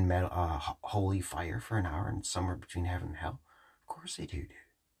freaking Holy Fire for an hour and somewhere between heaven and hell? Of course they do, dude.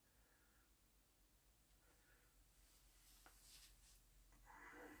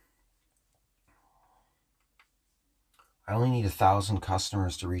 I only need 1,000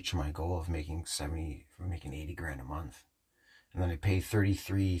 customers to reach my goal of making 80 grand a month. And then I pay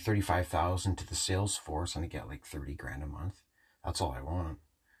 35,000 to the sales force and I get like 30 grand a month. That's all I want.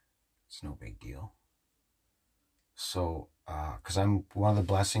 It's no big deal. So, because one of the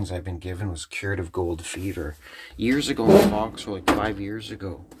blessings I've been given was curative gold fever. Years ago in Fox, or like 5 years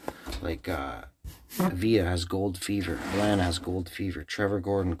ago, like Via has gold fever, Alana has gold fever, Trevor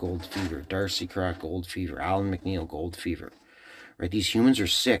Gordon gold fever, Darcy Crack gold fever, Alan McNeil gold fever. Right? These humans are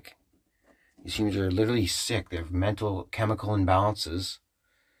sick. These humans are literally sick. They have mental, chemical imbalances.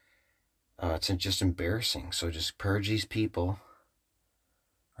 It's just embarrassing. So just purge these people.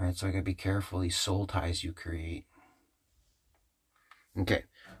 All right, so I gotta be careful these soul ties you create. Okay,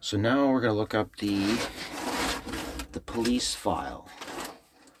 So now we're going to look up the police file.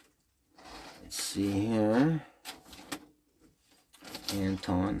 Let's see here.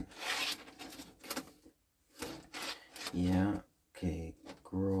 Anton. Yeah, okay,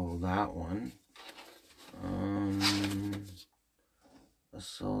 grow that one.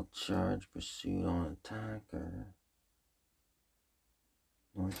 Assault charge, pursuit on attacker.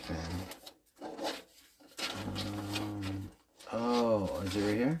 Northbound. Oh, is it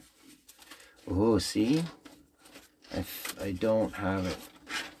right here? Oh, see? I don't have it.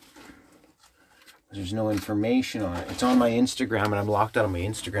 There's no information on it. It's on my Instagram, and I'm locked out of my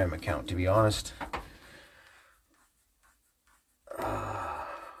Instagram account, to be honest.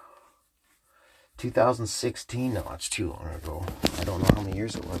 2016? No, it's too long ago. I don't know how many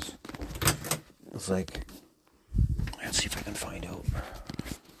years it was. It's like, let's see if I can find out.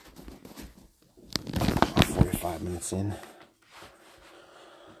 45 minutes in.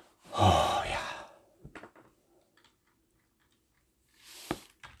 Oh, yeah.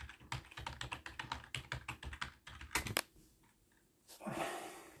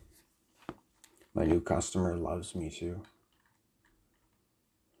 My new customer loves me too.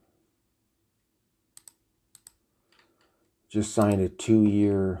 Just signed a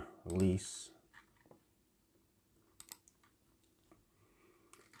 2-year lease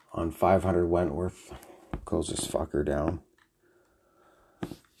on 500 Wentworth. Close this fucker down.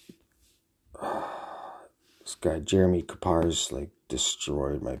 This guy, Jeremy Kapar's, like,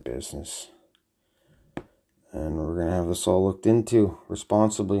 destroyed my business. And we're going to have this all looked into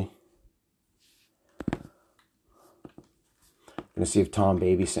responsibly. Gonna see if Tom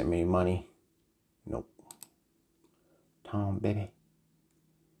Baby sent me any money. Nope. Tom Baby.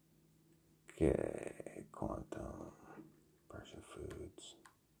 Okay, Quantum. Pressure Foods.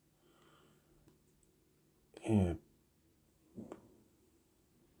 Yeah.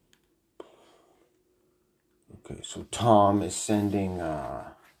 Okay, so Tom is sending,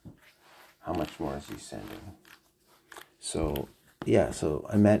 how much more is he sending? So, yeah, so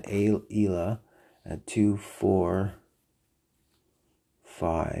I met Ela at 2, 4,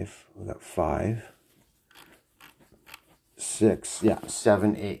 5. We got 5, 6, yeah,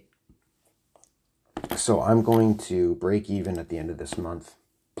 7, 8. So I'm going to break even at the end of this month,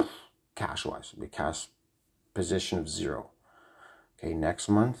 cash-wise. It'll be cash position of 0. Okay, next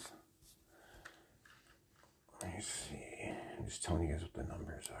month. Let me see. I'm just telling you guys what the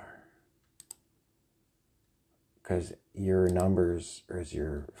numbers are. Because your numbers is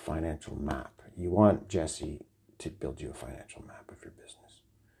your financial map. You want Jesse to build you a financial map of your business.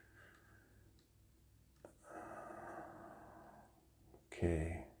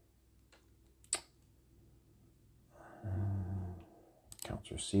 Okay.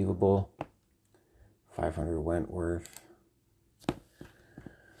 Accounts receivable. 500 Wentworth.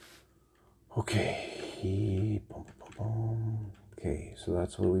 Okay. Boom, boom, boom. Okay, so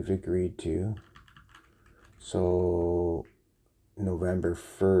that's what we've agreed to. So November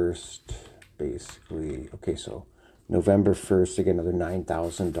 1st, basically. Okay, so November 1st, I get another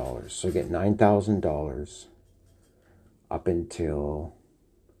 $9,000. So I get $9,000 up until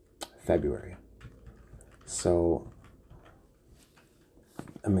February. So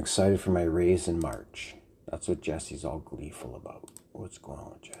I'm excited for my raise in March. That's what Jesse's all gleeful about. What's going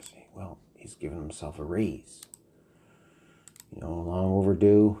on with Jesse? Well, he's giving himself a raise. You know, long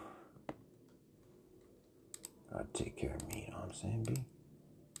overdue. Gotta take care of me, you know what I'm saying, B? You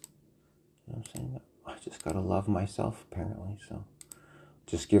know what I'm saying? I just gotta love myself, apparently, so.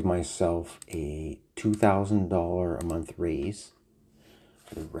 Just give myself a $2,000 a month raise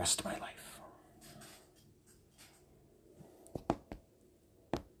for the rest of my life.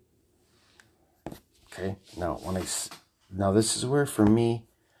 Okay, now this is where, for me,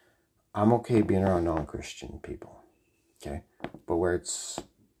 I'm okay being around non-Christian people, okay? But where it's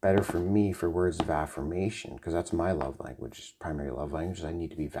better for me for words of affirmation, because that's my love language, primary love language, I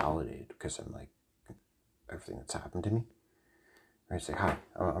need to be validated because I'm like, everything that's happened to me. Right? Say, hi,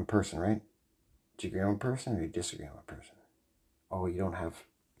 I'm a person, right? Do you agree on a person or you disagree on a person? Oh, you don't have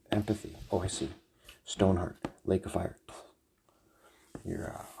empathy. Oh, I see. Stoneheart, Lake of Fire.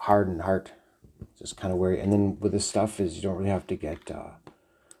 You're hardened heart. Just kind of where, and then with this stuff is you don't really have to get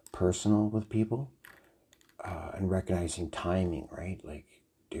personal with people and recognizing timing, right? Like,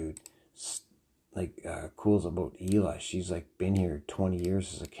 dude, like cool's about Ela. She's like been here 20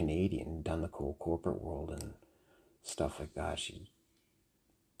 years as a Canadian, done the cool corporate world and stuff like that. She's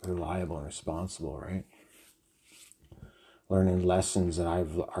reliable and responsible, right? Learning lessons that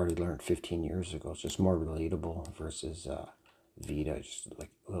I've already learned 15 years ago. It's just more relatable versus Vita, just like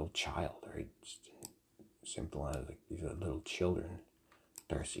a little child, right? Just simple as like these are little children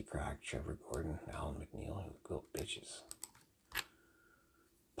Darcy Crack, Trevor Gordon, Alan McNeil, little bitches.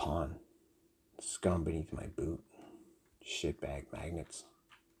 Pawn. Scum beneath my boot. Shitbag magnets.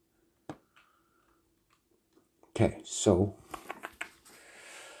 Okay, so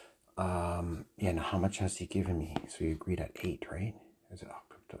yeah, now how much has he given me? So you agreed at 8, right? Is it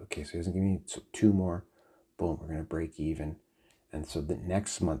okay? So he doesn't give me 2 more. Boom, we're gonna break even. And so the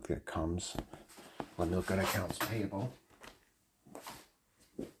next month that comes, let me look at accounts payable.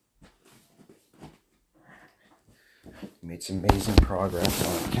 Made some amazing progress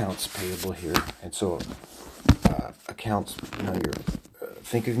on accounts payable here, and so accounts.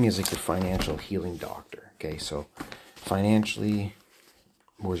 Think of me as like your financial healing doctor. Okay, so financially,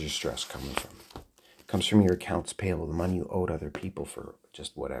 where's your stress coming from? It comes from your accounts payable, the money you owed other people for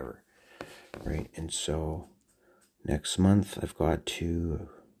just whatever, right? And so next month I've got to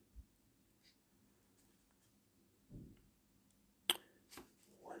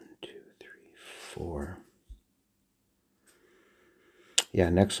 1, 2, 3, 4. Yeah,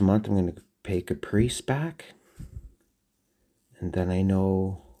 next month I'm going to pay Caprice back. And then I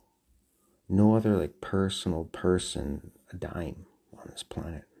know no other like personal person a dime on this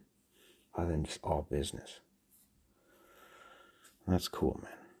planet other than just all business. That's cool,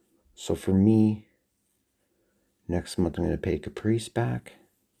 man. So for me, next month I'm going to pay Caprice back.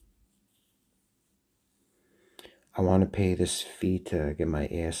 I want to pay this fee to get my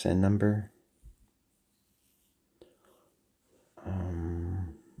ASN number.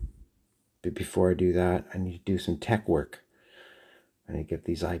 But before I do that, I need to do some tech work. I need to get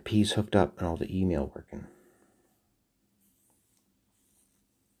these IPs hooked up and all the email working.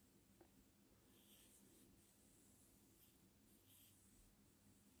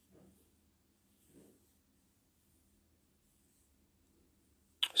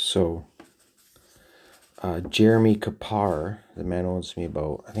 So, Jeremy Kapar, the man owes me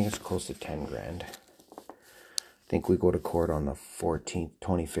about, I think it's close to 10 grand. I think we go to court on the 14th,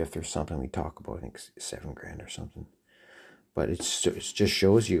 25th or something. We talk about, I think, 7 grand or something. But it just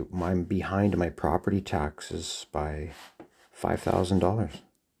shows you I'm behind my property taxes by $5,000.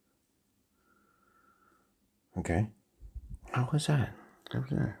 Okay? How was that? Over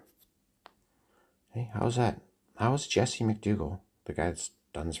there. Hey, how's that? How is Jesse McDougall, the guy that's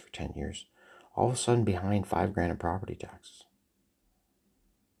done this for 10 years, all of a sudden behind 5 grand in property taxes?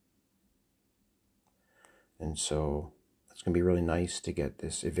 And so it's going to be really nice to get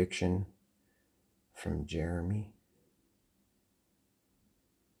this eviction from Jeremy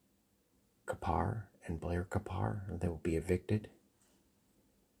Kapar and Blair Kapar. They will be evicted.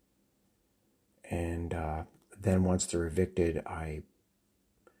 And then once they're evicted, I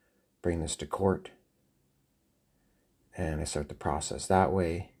bring this to court. And I start the process that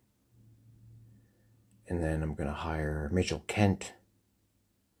way. And then I'm going to hire Mitchell Kent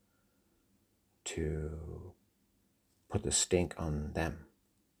to put the stink on them.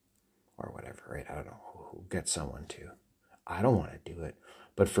 Or whatever, right? I don't know who gets someone to. I don't want to do it.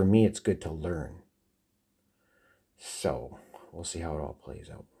 But for me, it's good to learn. So we'll see how it all plays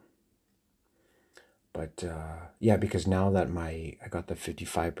out. But yeah, because now that I got the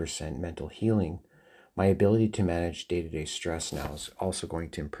 55% mental healing, my ability to manage day-to-day stress now is also going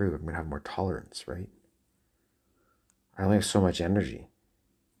to improve. I'm going to have more tolerance, right? I only have so much energy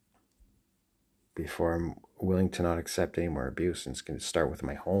before I'm willing to not accept any more abuse. And it's going to start with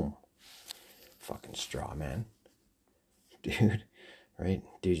my home. Fucking straw, man. Dude, right?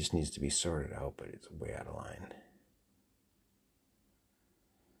 Dude just needs to be sorted out, but it's way out of line.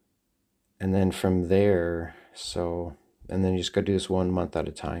 And then from there, and then you just got to do this 1 month at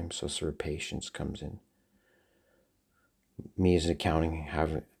a time. So sort of patience comes in. Me as an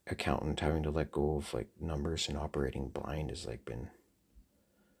accountant having to let go of like numbers and operating blind has like been,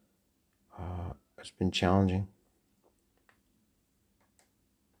 it's been challenging.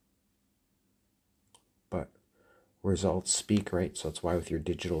 But results speak, right? So that's why with your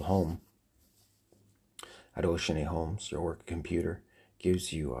digital home at Ocean A Homes, your work computer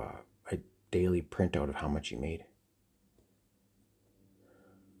gives you a daily printout of how much you made.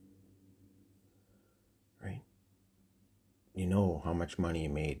 Right? You know how much money you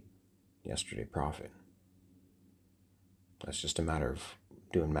made yesterday, profit. That's just a matter of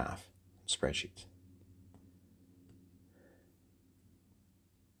doing math, spreadsheets.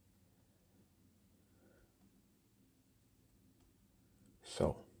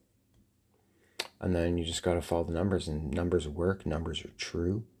 So, and then you just got to follow the numbers, and numbers work, numbers are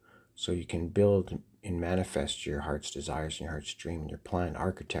true. So you can build and manifest your heart's desires and your heart's dream and your plan,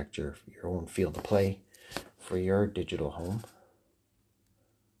 architect your own field of play for your digital home.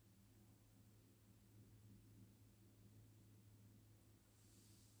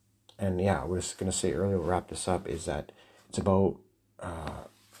 And yeah, I was going to say earlier, we'll wrap this up, is that it's about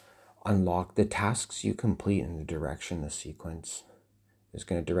unlock the tasks you complete in the direction, the sequence is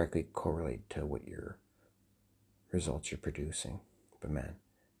going to directly correlate to what your results you're producing. But man,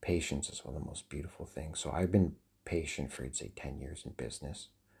 patience is one of the most beautiful things. So I've been patient for, I'd say, 10 years in business.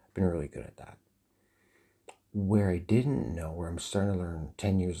 I've been really good at that. Where I didn't know, where I'm starting to learn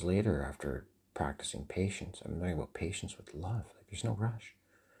 10 years later after practicing patience, I'm learning about patience with love. Like, there's no rush,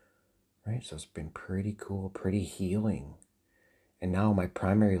 right? So it's been pretty cool, pretty healing. And now my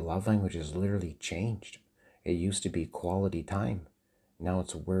primary love language has literally changed. It used to be quality time. Now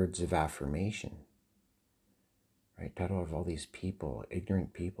it's words of affirmation. Right? I don't have all these people,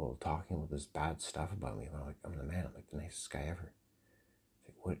 ignorant people, talking about this bad stuff about me. I'm like, I'm the man. I'm like the nicest guy ever. It's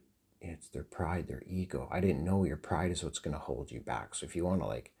like, what? It's their pride, their ego. I didn't know your pride is what's going to hold you back. So if you want to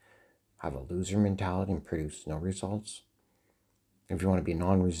like have a loser mentality and produce no results, if you want to be a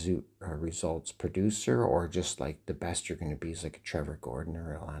non-results producer, or just like the best you're going to be is like a Trevor Gordon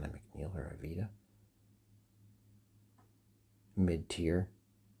or Alana McNeil or a Vita, mid-tier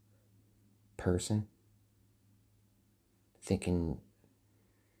person, thinking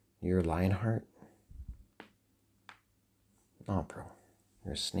you're Lionheart? No, bro.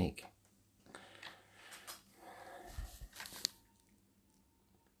 You're a snake.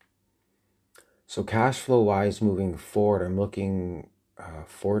 So cash flow wise, moving forward, I'm looking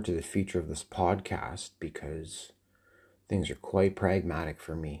forward to the future of this podcast because things are quite pragmatic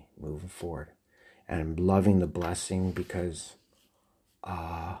for me moving forward. And I'm loving the blessing because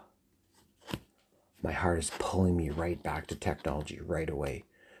my heart is pulling me right back to technology right away.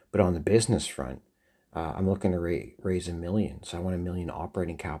 But on the business front, I'm looking to raise $1 million. So I want $1 million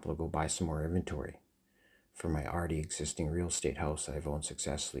operating capital to go buy some more inventory for my already existing real estate house that I've owned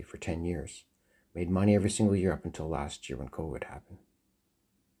successfully for 10 years. Made money every single year up until last year when COVID happened.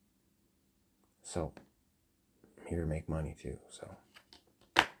 So I'm here to make money too. So,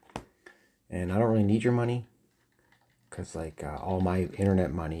 and I don't really need your money because like all my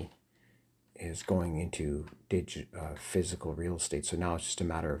internet money is going into physical real estate. So now it's just a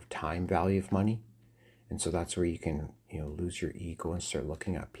matter of time value of money. And so that's where you can, lose your ego and start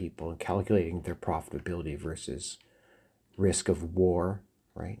looking at people and calculating their profitability versus risk of war,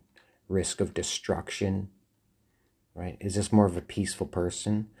 right? Risk of destruction, right? Is this more of a peaceful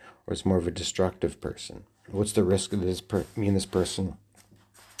person or is more of a destructive person? What's the risk of me and this person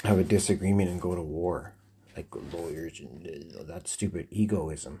have a disagreement and go to war? Like lawyers and that stupid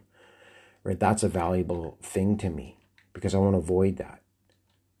egoism, right? That's a valuable thing to me because I want to avoid that.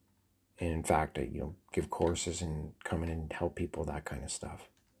 And in fact, I, give courses and come in and help people, that kind of stuff.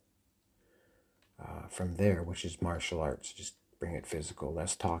 From there, which is martial arts, just bring it physical,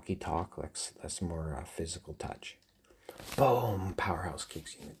 less talky talk, less more physical touch. Boom, powerhouse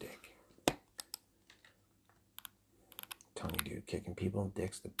kicks you in the dick. I'm telling you, dude, kicking people in the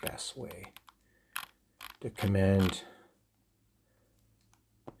dick's the best way to command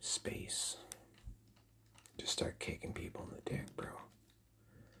space. Just start kicking people in the dick, bro.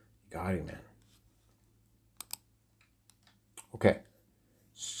 You got it, man. Okay,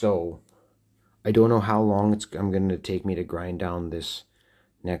 so I don't know how long I'm going to take me to grind down this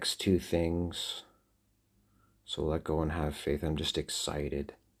next two things. So let go and have faith. I'm just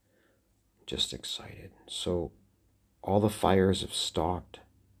excited. So all the fires have stopped.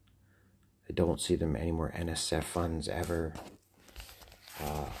 I don't see them anymore. NSF funds ever.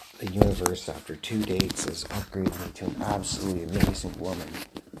 The universe, after 2 dates, has upgraded me to an absolutely amazing woman.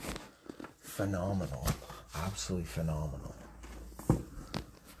 Phenomenal. Absolutely phenomenal.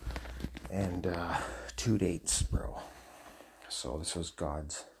 And 2 dates, bro. So this was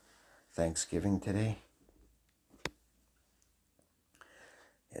God's Thanksgiving today.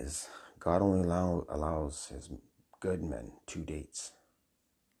 Is God only allows his good men 2 dates.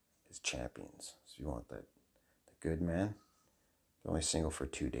 His champions. So you want the good man, you're only single for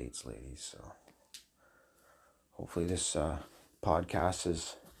 2 dates, ladies. So hopefully this podcast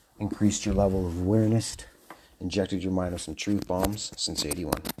has increased your level of awareness, injected your mind with some truth bombs. Since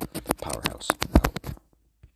 81, Powerhouse.